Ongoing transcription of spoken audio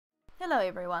Hello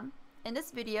everyone! In this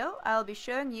video, I'll be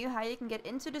showing you how you can get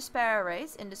into the Sparrow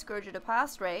race in the Scourge of the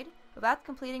Past raid without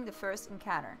completing the first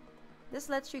encounter. This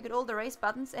lets you get all the race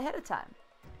buttons ahead of time.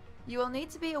 You will need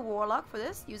to be a Warlock for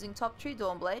this using top 3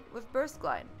 Dawnblade with Burst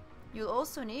Glide. You'll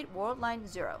also need World Line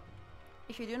 0.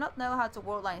 If you do not know how to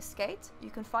World Line skate, you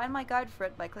can find my guide for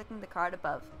it by clicking the card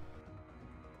above.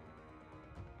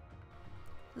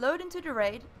 Load into the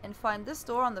raid and find this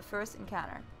door on the first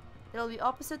encounter. It'll be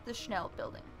opposite the Schnell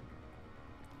building.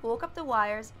 Walk up the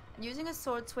wires and using a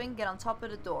sword swing get on top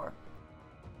of the door.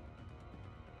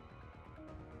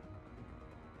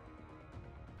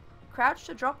 Crouch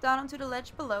to drop down onto the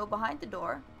ledge below behind the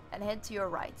door and head to your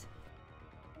right.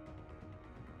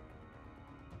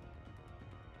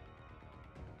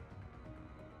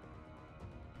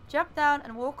 Jump down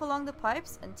and walk along the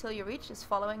pipes until you reach this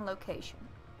following location.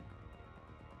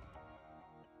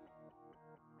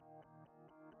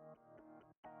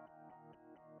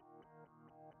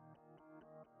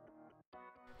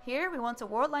 Here we want to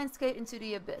World Line skate into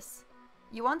the abyss.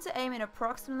 You want to aim in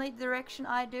approximately the direction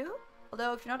I do,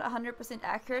 although if you're not 100%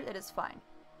 accurate it is fine.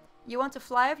 You want to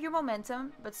fly with your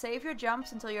momentum, but save your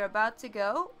jumps until you're about to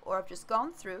go, or have just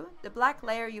gone through, the black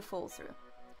layer you fall through.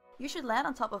 You should land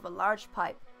on top of a large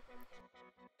pipe.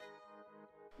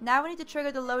 Now we need to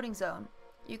trigger the loading zone.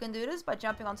 You can do this by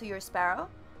jumping onto your Sparrow,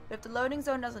 but if the loading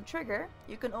zone doesn't trigger,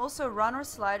 you can also run or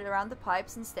slide around the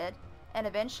pipes instead, and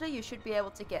eventually you should be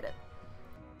able to get it.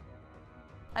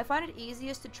 I find it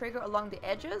easiest to trigger along the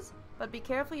edges, but be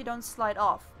careful you don't slide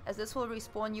off, as this will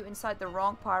respawn you inside the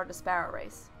wrong part of the Sparrow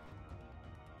race.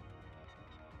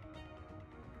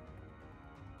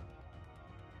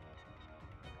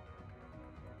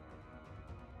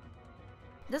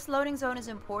 This loading zone is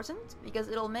important because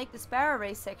it'll make the Sparrow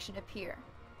race section appear.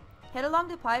 Head along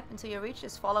the pipe until you reach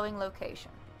this following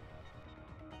location.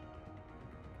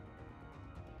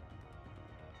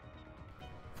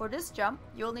 For this jump,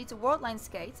 you'll need to World Line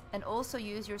skate and also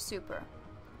use your super.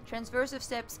 Transversive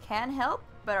steps can help,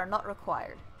 but are not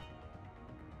required.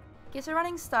 Get a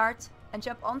running start and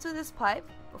jump onto this pipe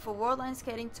before World Line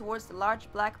skating towards the large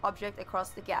black object across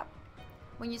the gap.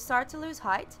 When you start to lose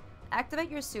height,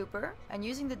 activate your super and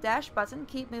using the dash button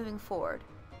keep moving forward.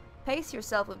 Pace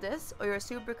yourself with this or your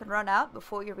super can run out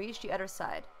before you reach the other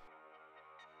side.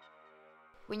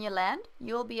 When you land,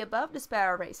 you will be above the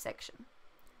Sparrow race section.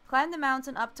 Climb the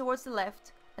mountain up towards the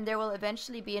left and there will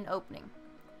eventually be an opening.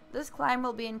 This climb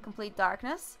will be in complete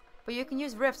darkness, but you can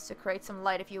use rifts to create some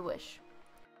light if you wish.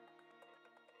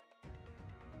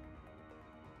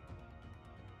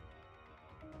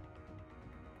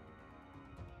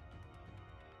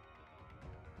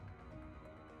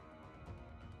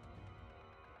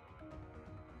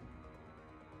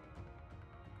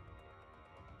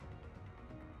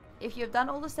 If you have done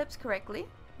all the steps correctly,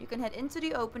 you can head into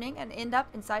the opening and end up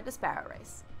inside the Sparrow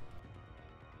race.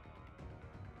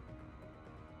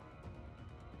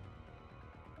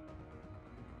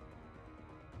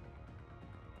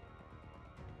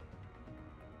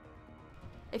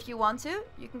 If you want to,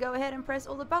 you can go ahead and press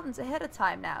all the buttons ahead of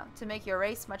time now to make your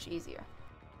race much easier.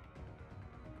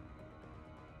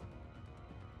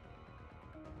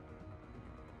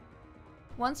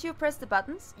 Once you've pressed the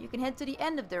buttons, you can head to the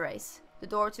end of the race. The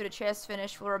door to the chest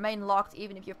finish will remain locked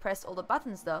even if you've pressed all the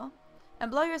buttons though, and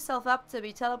blow yourself up to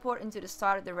be teleported into the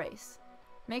start of the race.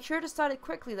 Make sure to start it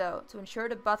quickly though, to ensure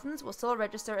the buttons will still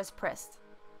register as pressed.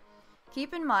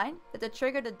 Keep in mind that to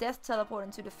trigger the death teleport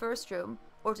into the first room,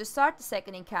 or to start the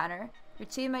second encounter, your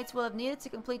teammates will have needed to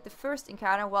complete the first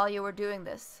encounter while you were doing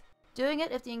this. Doing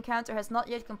it if the encounter has not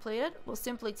yet completed will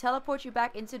simply teleport you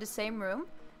back into the same room,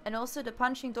 and also the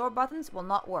punching door buttons will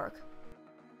not work.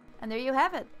 And there you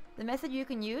have it, the method you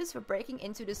can use for breaking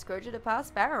into the Scourge of the Past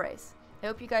Sparrow race. I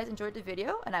hope you guys enjoyed the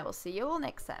video and I will see you all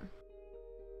next time.